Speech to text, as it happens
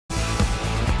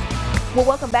Well,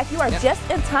 welcome back. You are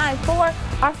just in time for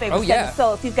our favorite segment.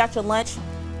 So if you've got your lunch,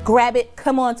 grab it,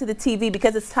 come on to the TV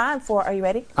because it's time for, are you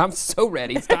ready? I'm so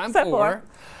ready. It's time for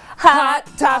Hot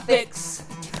Topics.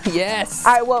 Yes.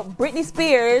 All right, well, Britney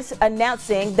Spears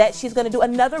announcing that she's going to do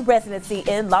another residency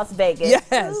in Las Vegas.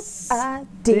 Yes. I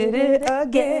did it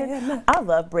again. I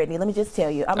love Britney. Let me just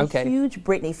tell you, I'm a huge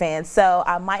Britney fan, so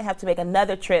I might have to make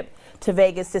another trip to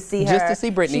Vegas to see her. Just to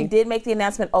see Britney. She did make the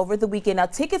announcement over the weekend. Now,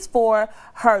 tickets for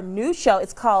her new show,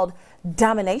 it's called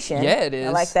Domination. Yeah, it is.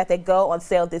 I like that. They go on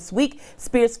sale this week.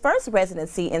 Spears' first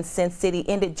residency in Sin City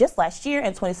ended just last year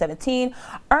in 2017,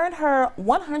 earned her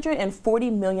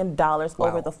 $140 million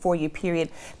over the 4-year period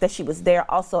that she was there.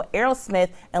 Also, Aerosmith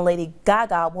and Lady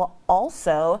Gaga will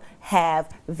also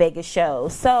have Vegas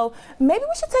shows. So maybe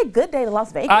we should take Good Day to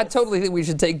Las Vegas. I totally think we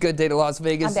should take Good Day to Las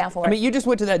Vegas. I'm down for it. I mean, you just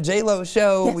went to that J-Lo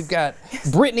show. We've got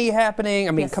Britney happening.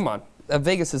 I mean, come on.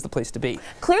 Vegas is the place to be.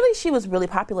 Clearly, she was really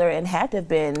popular and had to have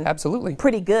been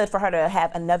pretty good for her to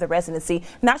have another residency.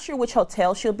 Not sure which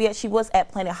hotel she'll be at. She was at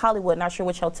Planet Hollywood. Not sure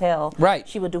which hotel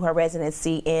she would do her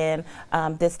residency in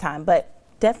this time. But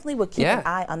definitely would keep an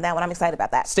eye on that one. I'm excited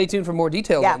about that. Stay tuned for more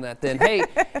details on that then. Hey,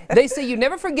 they say you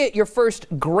never forget your first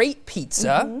great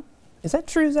pizza. Is that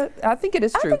true? I think it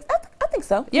is true. I think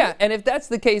so. Yeah, and if that's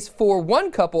the case for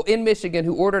one couple in Michigan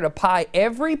who ordered a pie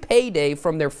every payday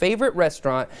from their favorite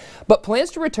restaurant, but plans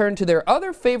to return to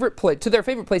their favorite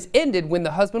place ended when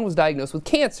the husband was diagnosed with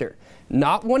cancer.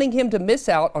 Not wanting him to miss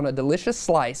out on a delicious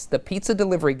slice, the pizza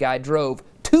delivery guy drove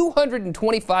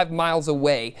 225 miles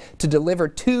away to deliver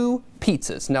 2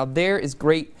 pizzas. Now there is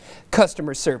great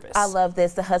customer service. I love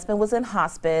this. The husband was in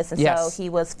hospice, and so he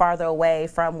was farther away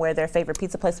from where their favorite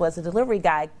pizza place was. The delivery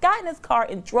guy got in his car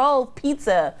and drove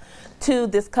pizza to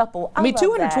this couple. I mean,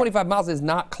 225 miles is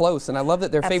not close, and I love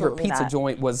that their favorite pizza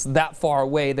joint was that far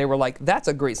away. They were like, that's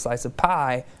a great slice of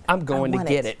pie. I'm going to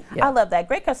get it. I love that.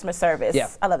 Great customer service. Yeah.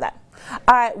 I love that.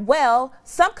 All right, well,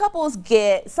 some couples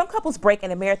break in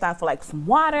a marathon for like some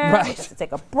water, just to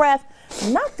take a breath.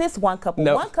 Not this one couple.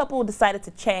 One couple decided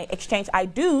to exchange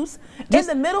I-do's in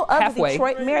the middle of the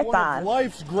Detroit Marathon. One of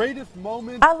life's greatest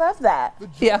moments. I love that.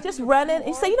 Just running and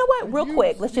you say, you know what, real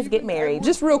quick, let's just get married.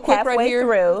 Just real quick right here.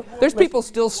 Through. There's people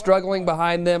still struggling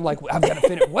behind them, like, I've got to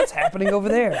finish. What's happening over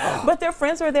there? But their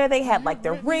friends were there. They had like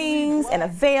their rings and a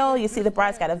veil. You see the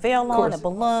bride's got a veil on and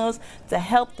balloons to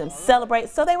help them celebrate.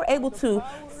 So they were able to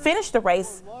finish the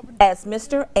race as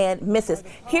Mr. and Mrs.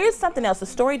 Here's something else. The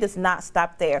story does not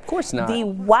stop there. Of course not. The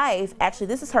wife, actually,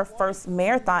 this is her first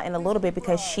marathon in a little bit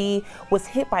because she was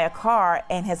hit by a car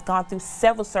and has gone through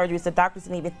several surgeries. The doctors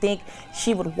didn't even think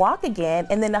she would walk again.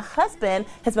 And then the husband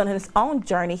has been on his own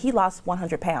journey. He lost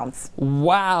 100 pounds.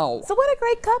 Wow. So what a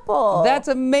great couple. That's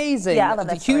amazing. Yeah, I love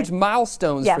that story. Huge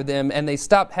milestones for them, and they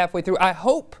stopped halfway through. I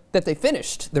hope that they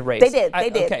finished the race. They did.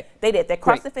 They did. They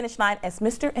crossed the finish line as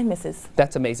Mr. and Mrs.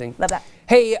 That's amazing. Love that.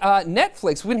 Hey,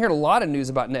 Netflix. We've been hearing a lot of news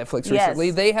about Netflix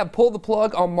recently. They have pulled the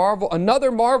plug on another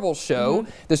Marvel show.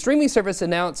 The streaming service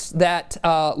announced that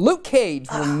Luke Cage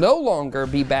will no longer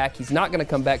be back. He's not going to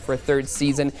come back for a 3rd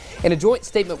season. In a joint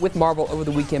statement with Marvel over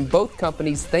the weekend, both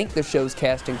companies thanked the show's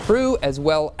cast and crew as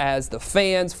well as the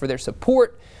fans for their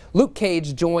support. Luke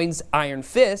Cage joins Iron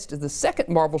Fist as the 2nd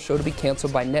Marvel show to be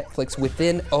canceled by Netflix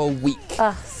within a week.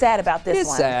 Sad about this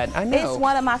one. It's sad, I know. It's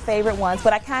one of my favorite ones,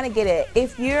 but I kind of get it.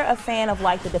 If you're a fan of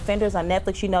like the Defenders on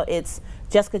Netflix, you know it's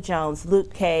Jessica Jones,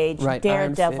 Luke Cage,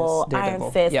 Daredevil,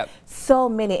 Iron Fist. So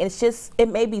many. And it's just, it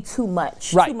may be too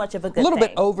much. Too much of a good thing. A little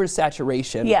bit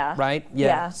oversaturation. Right?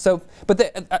 So,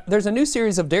 but there's a new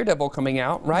series of Daredevil coming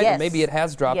out, right? Or maybe it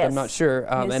has dropped, I'm not sure.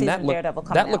 And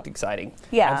that looked exciting.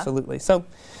 Absolutely. So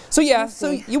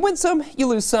you win some, you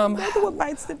lose some. Another one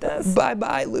bites the dust.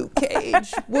 Bye-bye, Luke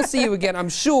Cage. We'll see you again. I'm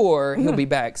sure he'll be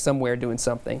back somewhere doing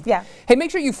something. Hey,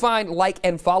 make sure you find, like,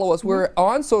 and follow us. We're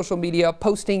on social media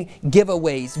posting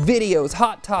giveaways, videos,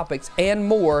 hot topics, and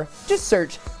more. Just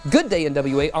search Good Day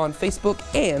NWA on Facebook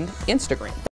and Instagram.